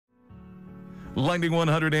Lightning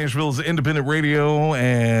 100, Nashville's independent radio,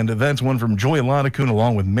 and that's one from Joy Loticoon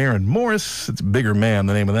along with Maren Morris. It's Bigger Man,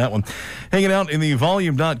 the name of that one. Hanging out in the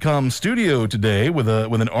Volume.com studio today with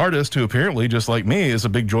an artist who apparently, just like me, is a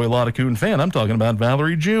big Joy Loticoon fan. I'm talking about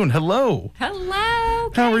Valerie June. Hello.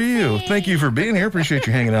 Hello. How are you? Thank you for being here. Appreciate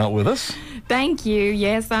you hanging out with us. Thank you.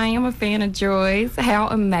 Yes, I am a fan of Joy's. How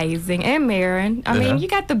amazing. And Maren. I mean, you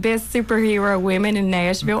got the best superhero women in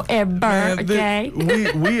Nashville ever, okay?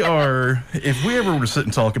 We are, if we ever were to sit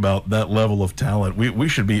and talk about that level of talent, we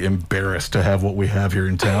should be embarrassed to have what we have here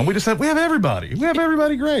in town. We have everybody. We have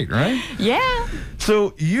everybody great, right? Yeah.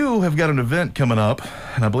 So you have got an event coming up,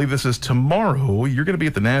 and I believe this is tomorrow. You're going to be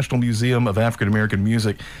at the National Museum of African American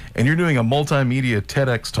Music, and you're doing a multimedia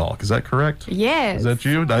TEDx talk. Is that correct? Yes. Is that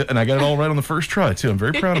you? And I got it all right on the first try, too. I'm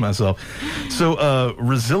very proud of myself. So,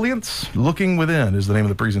 Resilience, Looking Within is the name of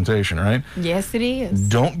the presentation, right? Yes, it is.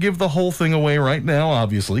 Don't give the whole thing away right now,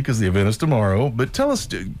 obviously, because the event is tomorrow. But tell us,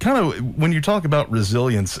 kind of, when you talk about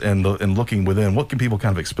resilience and looking within, what can people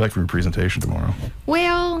kind of expect from your presentation tomorrow?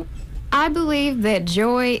 Well, I believe that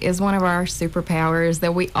joy is one of our superpowers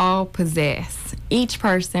that we all possess. Each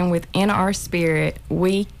person within our spirit,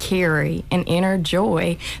 we carry an inner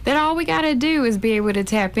joy that all we got to do is be able to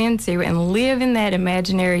tap into and live in that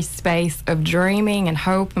imaginary space of dreaming and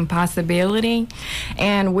hope and possibility.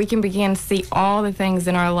 And we can begin to see all the things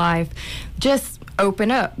in our life just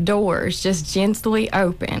open up, doors just gently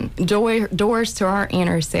open, doors to our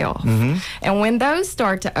inner self. Mm-hmm. And when those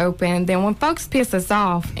start to open, then when folks piss us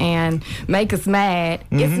off and make us mad,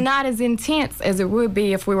 mm-hmm. it's not as intense as it would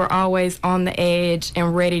be if we were always on the edge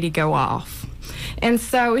and ready to go off. And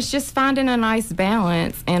so it's just finding a nice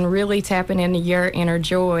balance and really tapping into your inner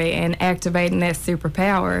joy and activating that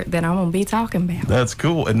superpower that I'm going to be talking about. That's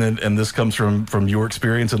cool. And this comes from your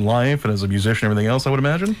experience in life and as a musician and everything else, I would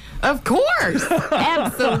imagine? Of course.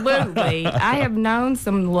 Absolutely. I have known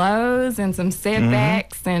some lows and some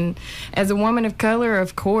setbacks. Mm-hmm. And as a woman of color,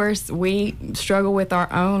 of course, we struggle with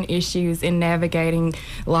our own issues in navigating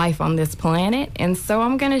life on this planet. And so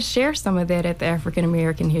I'm going to share some of that at the African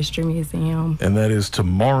American History Museum. And that is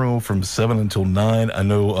tomorrow from 7 until 9. I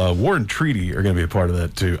know War and Treaty are going to be a part of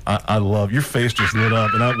that, too. I love, your face just lit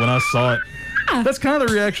up, and when I saw it, that's kind of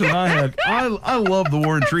the reaction that I had. I love the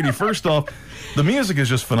War and Treaty. First off, the music is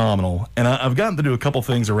just phenomenal, and I've gotten to do a couple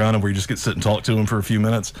things around them where you just get to sit and talk to them for a few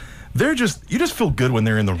minutes. You just feel good when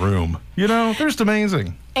they're in the room. You know, they're just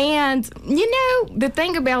amazing. And, the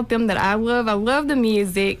thing about them that I love the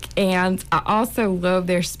music, and I also love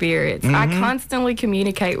their spirits. Mm-hmm. I constantly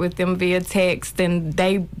communicate with them via text, and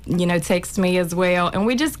they, text me as well. And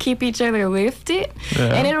we just keep each other lifted.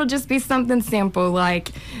 Yeah. And it'll just be something simple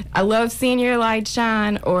like, I love seeing your light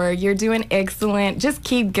shine, or you're doing excellent, just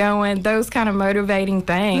keep going, those kind of motivating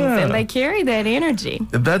things. Yeah. And they carry that energy.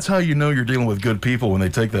 That's how you know you're dealing with good people, when they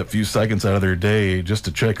take that few seconds out of their day just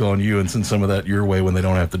to check on you and send some of that your way when they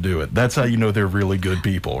don't have to do it. That's how you know they're really good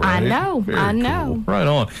people, right? I know. Very know. Cool. Right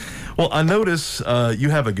on. Well, I notice you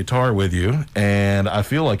have a guitar with you, and I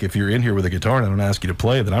feel like if you're in here with a guitar and I don't ask you to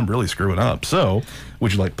play, then I'm really screwing up. So,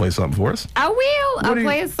 would you like to play something for us? I will. I'll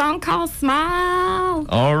play a song called Smile.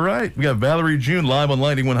 All right. We got Valerie June live on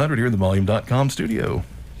Lightning 100 here in the Volume.com studio.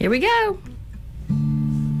 Here we go.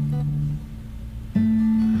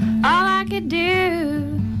 All I could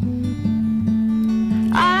do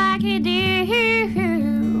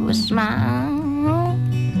was smile.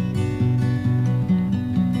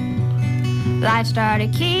 Life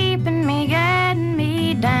started keeping me, getting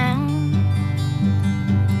me down.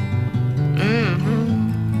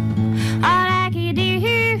 Mm-hmm. All I could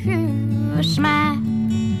do was smile.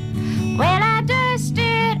 Well, I dust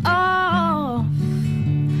it off.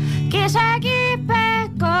 Guess I get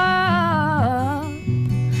back up.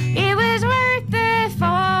 It was worth the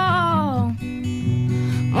fall.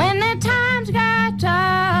 When the times got tough,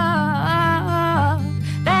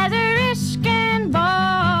 there's a risk involved.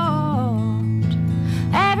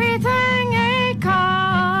 Everything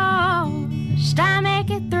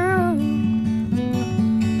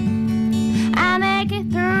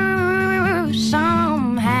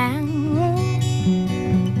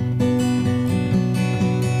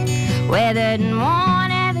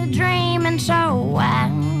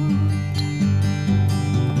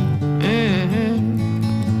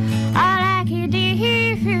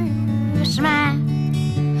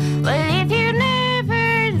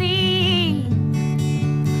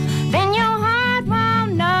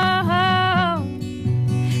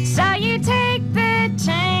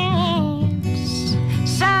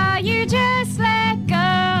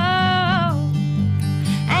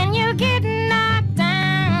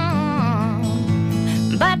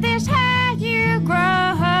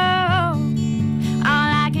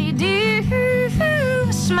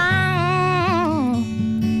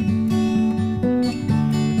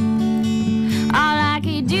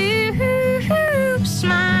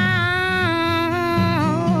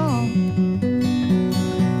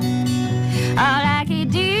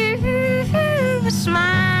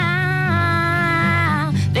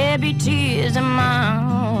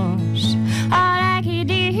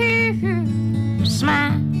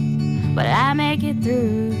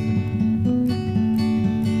through.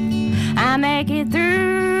 I make it through.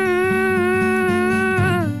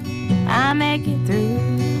 I make it through.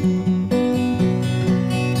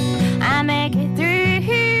 I make it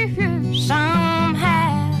through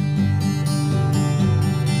somehow.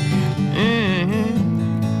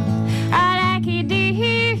 All I can do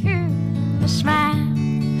is smile,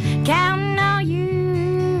 counting on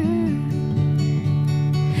you,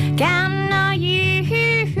 counting on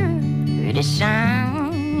you to shine.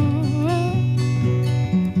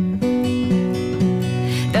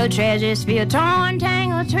 Though treasures feel torn,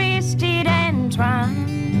 tangled, twisted, and twined.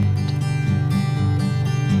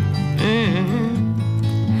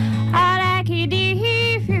 All I can do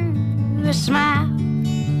is smile.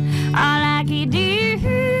 All I can do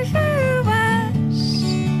was.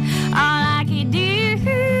 All I can do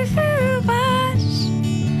was.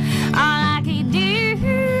 All I can do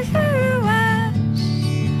was.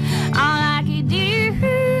 All I can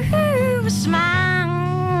do was smile.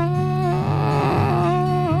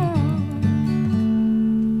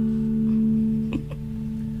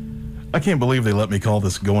 I can't believe they let me call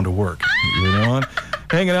this going to work. You know what?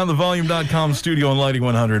 Hanging out in the volume.com studio on Lighting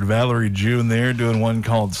 100. Valerie June there doing one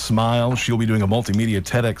called Smile. She'll be doing a multimedia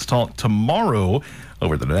TEDx talk tomorrow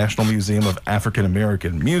over at the National Museum of African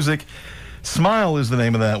American Music. Smile is the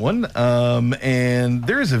name of that one. And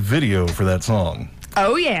there is a video for that song.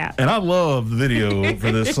 Oh, yeah. And I love the video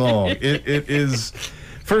for this song. It is...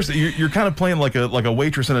 First, you're kind of playing like a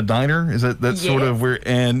waitress in a diner. Is that Yes. sort of where?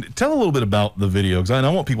 And tell a little bit about the video, because I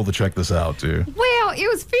want people to check this out too. Well, it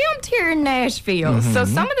was filmed here in Nashville, so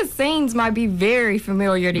some of the scenes might be very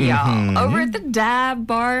familiar to y'all. Over at the Dive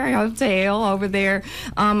Bar Hotel over there,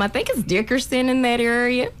 I think it's Dickerson in that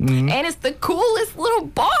area, and it's the coolest little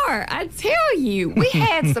bar. I tell you, we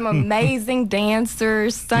had some amazing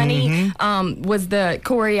dancers. Sonny was the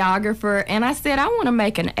choreographer, and I said I want to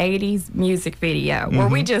make an '80s music video where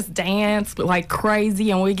we just dance like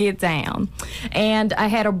crazy and we get down. And I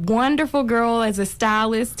had a wonderful girl as a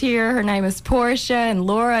stylist here. Her name is Portia, and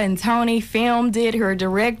Laura and Tony filmed it, her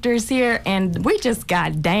directors here, and we just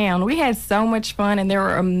got down. We had so much fun, and there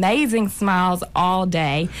were amazing smiles all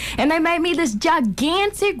day. And they made me this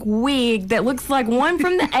gigantic wig that looks like one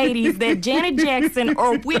from the 80s that Janet Jackson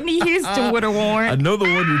or Whitney Houston would have worn. I know the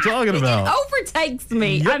one you're talking about. It overtakes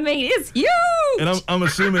me. Yep. I mean, it's huge. And I'm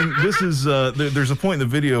assuming this is there's a point in the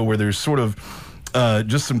video where there's sort of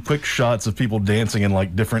just some quick shots of people dancing in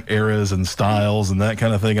like different eras and styles and that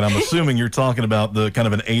kind of thing. And I'm assuming you're talking about the kind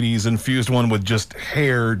of an 80s infused one with just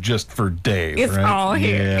hair just for days. It's right? all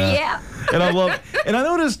hair. Yeah. And I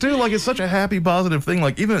noticed too, like it's such a happy, positive thing.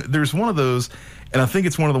 Like even there's one of those, and I think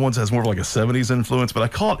it's one of the ones that has more of like a 70s influence, but I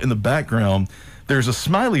caught in the background, there's a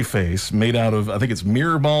smiley face made out of, I think it's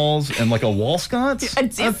mirror balls and like a wall sconce. A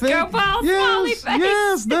disco ball smiley face.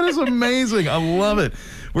 Yes, that is amazing. I love it.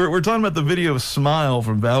 We're talking about the video Smile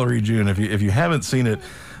from Valerie June. If you haven't seen it,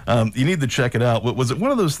 you need to check it out. Was it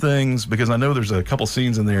one of those things, because I know there's a couple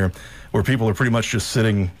scenes in there where people are pretty much just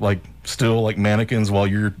sitting like still like mannequins while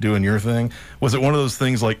you're doing your thing? Was it one of those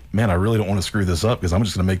things like, man, I really don't want to screw this up because I'm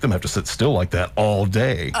just going to make them have to sit still like that all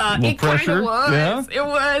day? It kind of was. Yeah? It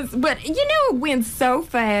was. But, you know, it went so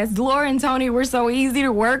fast. Laura and Tony were so easy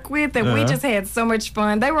to work with that we just had so much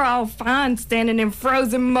fun. They were all fine standing in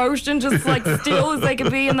frozen motion, just like still as they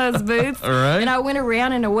could be in those booths. All right. And I went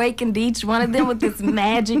around and awakened each one of them with this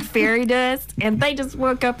magic fairy dust, and they just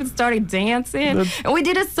woke up and started dancing. And we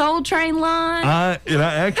did a Soul Train line. I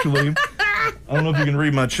actually, I don't know if you can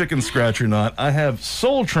read my chicken scratch or not. I have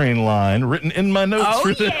Soul Train line written in my notes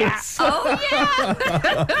for this. Oh, yeah.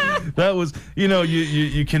 That was,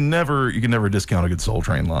 you can never discount a good Soul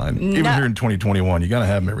Train line. Even here in 2021, you got to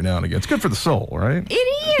have them every now and again. It's good for the soul, right?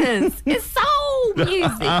 It is. It's soul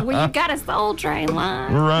music when you got a Soul Train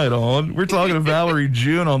line. Right on. We're talking to Valerie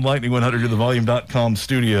June on Lightning 100 to the volume.com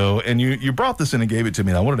studio, and you brought this in and gave it to me,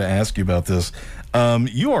 and I wanted to ask you about this.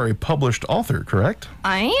 You are a published author, correct?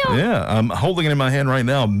 I am. Yeah, I'm holding it in my hand right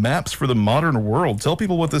now, Maps for the Modern World. Tell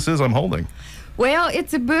people what this is I'm holding. Well,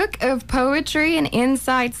 it's a book of poetry and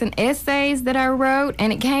insights and essays that I wrote,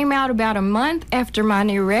 and it came out about a month after my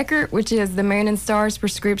new record, which is The Moon and Stars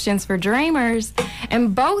Prescriptions for Dreamers.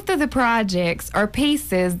 And both of the projects are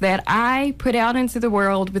pieces that I put out into the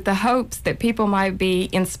world with the hopes that people might be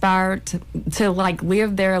inspired to like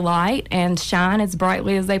live their light and shine as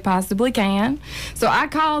brightly as they possibly can. So I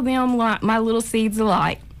call them my little seeds of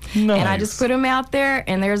light. Nice. And I just put them out there,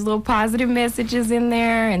 and there's little positive messages in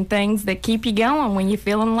there and things that keep you going when you're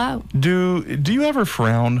feeling low. Do you ever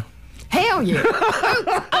frown? Hell yeah.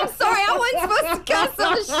 Oops, I'm sorry, I wasn't supposed to cuss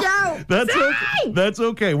on the show. That's okay. That's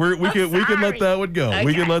okay. We can let that one go. Okay.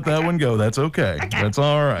 We can let that one go. That's okay. That's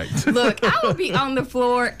all right. Look, I will be on the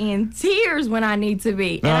floor in tears when I need to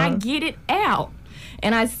be, and I get it out.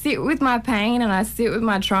 And I sit with my pain and I sit with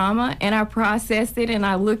my trauma and I process it and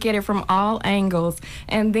I look at it from all angles.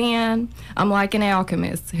 And then I'm like an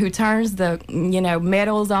alchemist who turns the,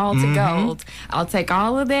 metals all to gold. I'll take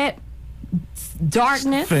all of that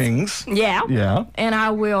darkness. Things. Yeah. And I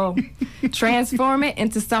will transform it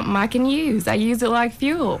into something I can use. I use it like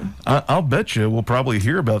fuel. I'll bet you we'll probably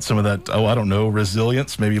hear about some of that, I don't know,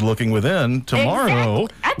 resilience, maybe looking within tomorrow.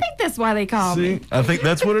 Exactly. I think that's why they call me. I think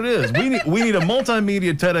that's what it is. We need a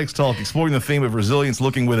multimedia TEDx talk exploring the theme of resilience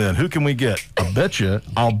looking within. Who can we get?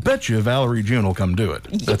 I'll bet you Valerie June will come do it.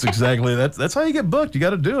 That's exactly, that's how you get booked. You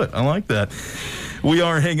got to do it. I like that. We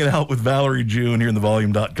are hanging out with Valerie June here in the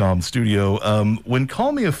Volume.com studio. When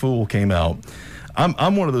Call Me a Fool came out,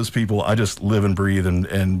 I'm one of those people, I just live and breathe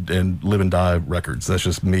and live and die records. That's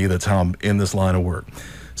just me. That's how I'm in this line of work.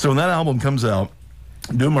 So when that album comes out,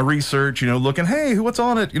 doing my research, looking, hey, what's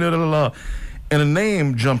on it? And a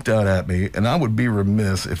name jumped out at me, and I would be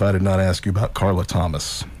remiss if I did not ask you about Carla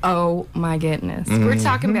Thomas. Oh, my goodness. We're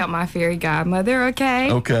talking about my fairy godmother,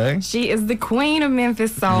 okay? Okay. She is the queen of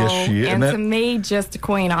Memphis Soul. Yes, she is. And to me, just a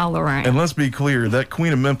queen all around. And let's be clear, that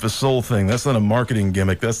Queen of Memphis Soul thing, that's not a marketing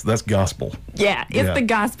gimmick. That's gospel. Yeah, it's the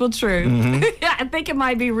gospel truth. I think it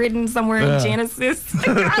might be written somewhere in Genesis.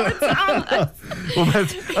 Carla Thomas. Well, I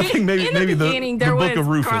think maybe the Book of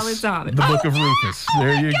Rufus. Carla Thomas. The Book of Rufus.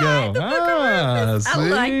 There you go. The Book of Rufus. See? I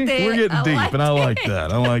like that. We're getting deep, like and I like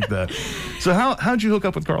that. I like that. So how'd you hook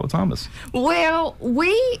up with Carla Thomas? Well,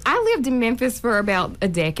 I lived in Memphis for about a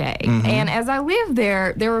decade. And as I lived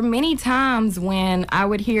there were many times when I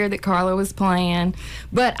would hear that Carla was playing,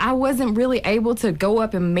 but I wasn't really able to go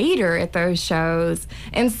up and meet her at those shows.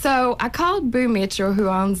 And so I called Boo Mitchell, who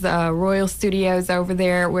owns the Royal Studios over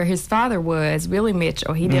there where his father was, Willie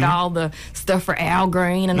Mitchell. He did all the stuff for Al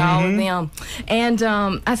Green and all of them. And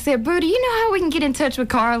I said, Boo, do you know how we can get in touch with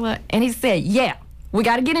Carla? And he said, yeah. We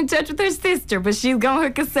got to get in touch with her sister, but she's going to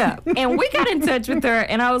hook us up. And we got in touch with her,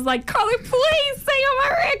 and I was like, Carla, please sing on my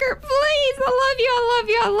record. Please. I love you. I love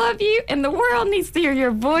you. I love you. And the world needs to hear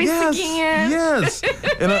your voice again. Yes.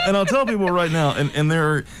 And I'll tell people right now, and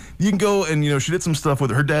there you can go and, she did some stuff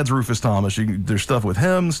with her dad's Rufus Thomas. There's stuff with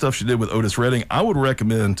him, stuff she did with Otis Redding. I would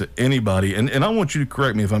recommend to anybody, and I want you to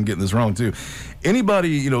correct me if I'm getting this wrong too.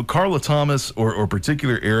 Anybody, Carla Thomas or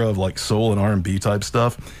particular era of like soul and R&B type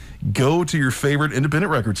stuff, go to your favorite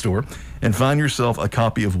independent record store and find yourself a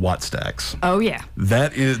copy of Watt Stacks. Oh, yeah.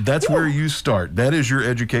 That's where you start. That is your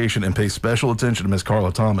education, and pay special attention to Miss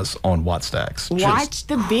Carla Thomas on Watt Stacks. Watch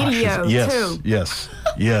the video, too. Yes,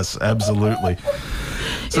 absolutely.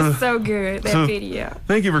 It's so good, that video.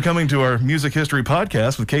 Thank you for coming to our Music History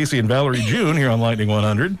Podcast with Casey and Valerie June here on Lightning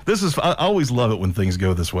 100. I always love it when things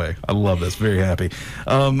go this way. I love this. Very happy.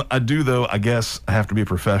 I do, though, I guess I have to be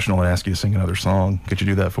professional and ask you to sing another song. Could you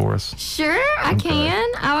do that for us? Sure, I can.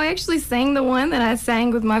 I'll actually sing the one that I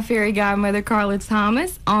sang with my fairy godmother, Carla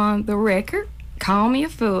Thomas, on the record, Call Me a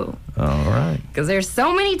Fool. All right. Because there's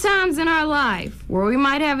so many times in our life where we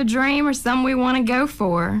might have a dream or something we want to go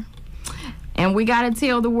for. And we got to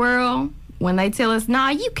tell the world, when they tell us, nah,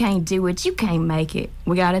 you can't do it, you can't make it,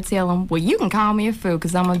 we got to tell them, well, you can call me a fool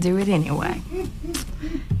because I'm going to do it anyway.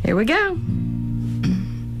 Here we go.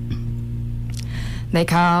 They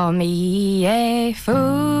call me a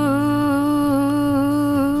fool.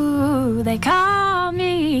 They call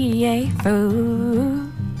me a fool.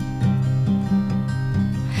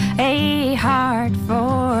 A heart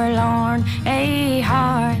forlorn, a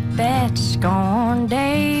heart that's scorned,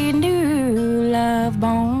 a new love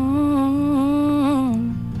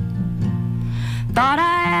born. Thought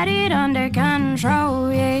I had it under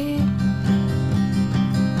control, yeah.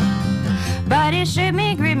 But it shook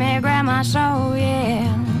me, gripped me, grabbed my soul,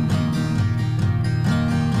 yeah.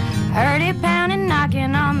 Heard it pounding,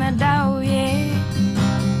 knocking on the door, yeah.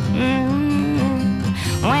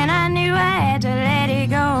 When I knew I had to let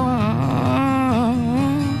it go.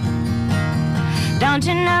 Don't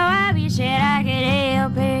you know I wish that I could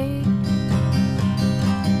help it?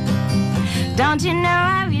 Don't you know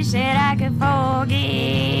I wish that I could forget?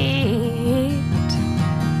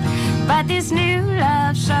 But this new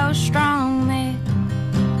love's so strong that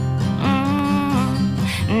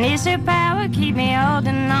needs her power, keep me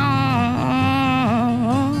holding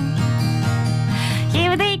on.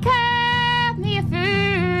 Here they call me a fool,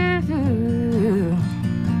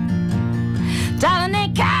 darling, they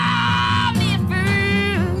call me a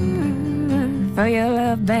fool for your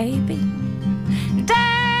love, baby.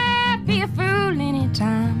 Darling,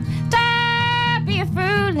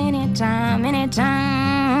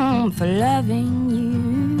 anytime for loving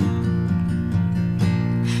you.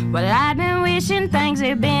 Well, I've been wishing things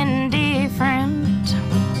had been different.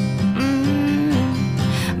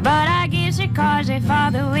 But I guess it cause they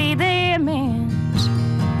fall the way they're meant.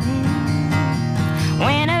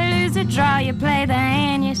 When I lose a draw, you play the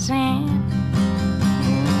hand you sent.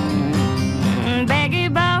 Beggy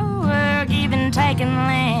boy, give and take and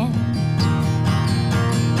land.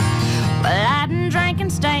 Well, I've been drinking,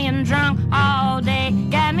 staying drunk all day.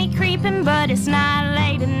 Got me creeping, but it's not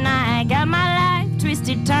late at night. Got my life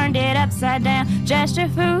twisted, turned it upside down. Just a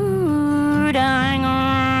fool to hang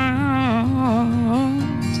on.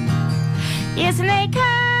 Yes, and they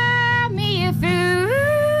call me a fool.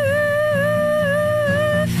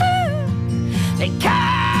 They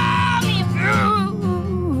call me a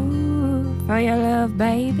fool for your love,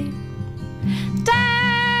 baby.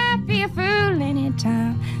 Don't be a fool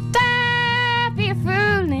anytime. Don't be a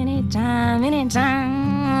fool anytime,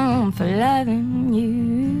 anytime for loving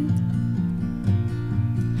you.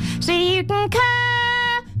 So you can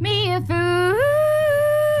call me a fool.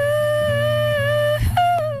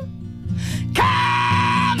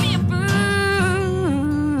 Call me a fool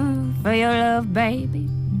for your love, baby.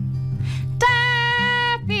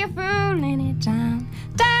 Don't be a fool anytime.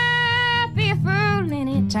 Don't be a fool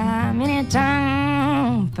anytime,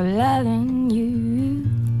 anytime for loving you.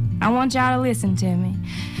 I want y'all to listen to me.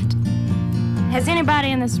 Has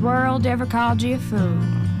anybody in this world ever called you a fool?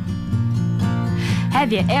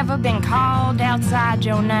 Have you ever been called outside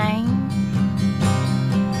your name?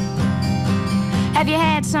 Have you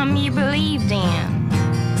had something you believed in?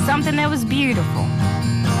 Something that was beautiful,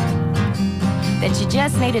 that you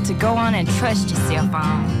just needed to go on and trust yourself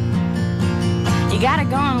on? You gotta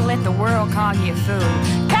go and let the world call you a fool.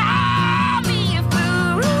 Call me a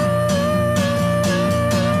fool.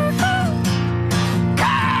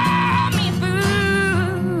 Call me a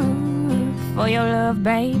fool for your love,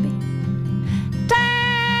 baby.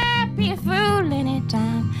 Don't be a fool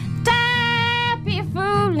anytime. Don't be a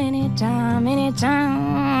fool anytime,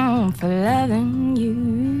 anytime for loving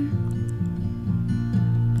you.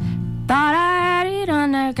 Thought I had it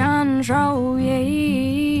under control, yeah.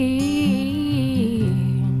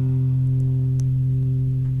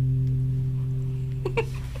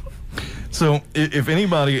 So if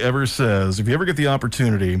anybody ever says, if you ever get the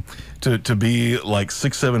opportunity to be like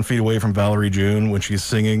 6-7 feet away from Valerie June when she's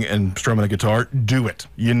singing and strumming a guitar, do it.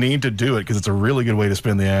 You need to do it because it's a really good way to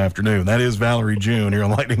spend the afternoon. That is Valerie June here on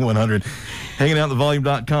Lightning 100. Hanging out in the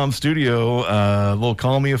Volume.com studio. A little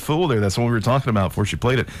Call Me a Fool there. That's what we were talking about before she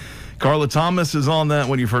played it. Carla Thomas is on that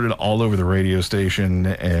one. You've heard it all over the radio station.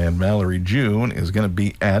 And Valerie June is going to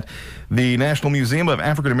be at the National Museum of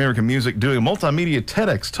African American Music doing a multimedia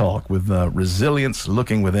TEDx talk with Resilience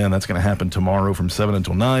Looking Within. That's going to happen tomorrow from 7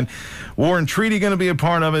 until 9. Warren Treaty going to be a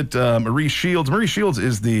part of it. Marie Shields. Marie Shields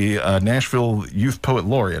is the Nashville Youth Poet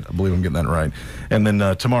Laureate. I believe I'm getting that right. And then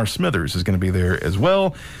Tamar Smithers is going to be there as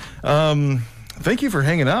well. Thank you for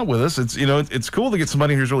hanging out with us. It's, it's cool to get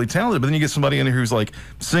somebody who's really talented, but then you get somebody in here who's like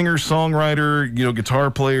singer, songwriter, guitar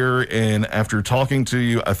player, and after talking to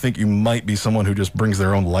you, I think you might be someone who just brings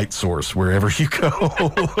their own light source wherever you go.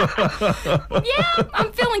 Yeah,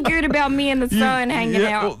 I'm feeling good about me and the sun hanging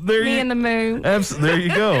out. Well, me and the moon. There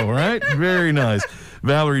you go, right? Very nice.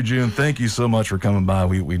 Valerie June, thank you so much for coming by.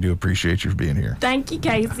 We do appreciate you for being here. Thank you,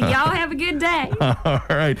 Casey. Y'all have a good day. All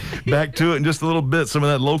right. Back to it in just a little bit. Some of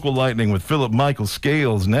that local lightning with Philip Michael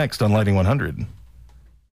Scales next on Lightning 100.